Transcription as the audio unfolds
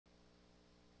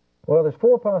Well, there's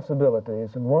four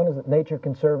possibilities, and one is that Nature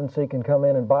Conservancy can come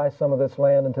in and buy some of this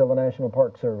land until the National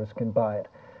Park Service can buy it.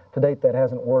 To date, that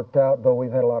hasn't worked out, though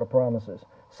we've had a lot of promises.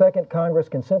 Second, Congress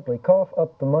can simply cough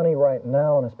up the money right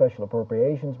now in a special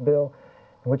appropriations bill,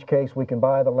 in which case we can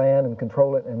buy the land and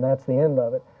control it, and that's the end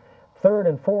of it. Third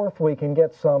and fourth, we can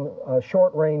get some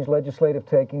short-range legislative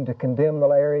taking to condemn the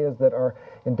areas that are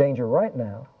in danger right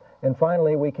now. And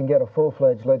finally, we can get a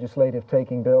full-fledged legislative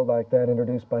taking bill like that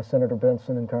introduced by Senator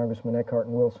Benson and Congressman Eckhart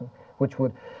and Wilson, which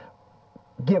would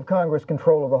give Congress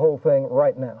control of the whole thing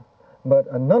right now.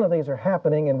 But none of these are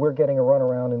happening, and we're getting a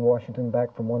runaround in Washington,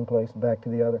 back from one place and back to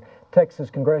the other.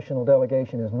 Texas congressional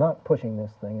delegation is not pushing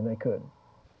this thing, and they could.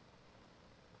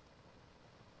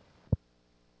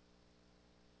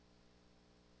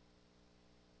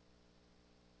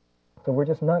 So we're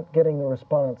just not getting the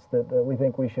response that we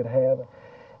think we should have.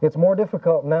 It's more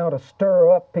difficult now to stir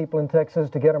up people in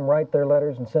Texas to get them write their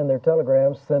letters and send their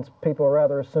telegrams, since people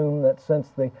rather assume that since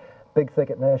the Big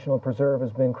Thicket National Preserve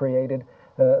has been created,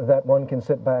 that one can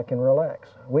sit back and relax.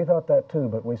 We thought that too,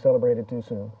 but we celebrated too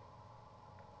soon.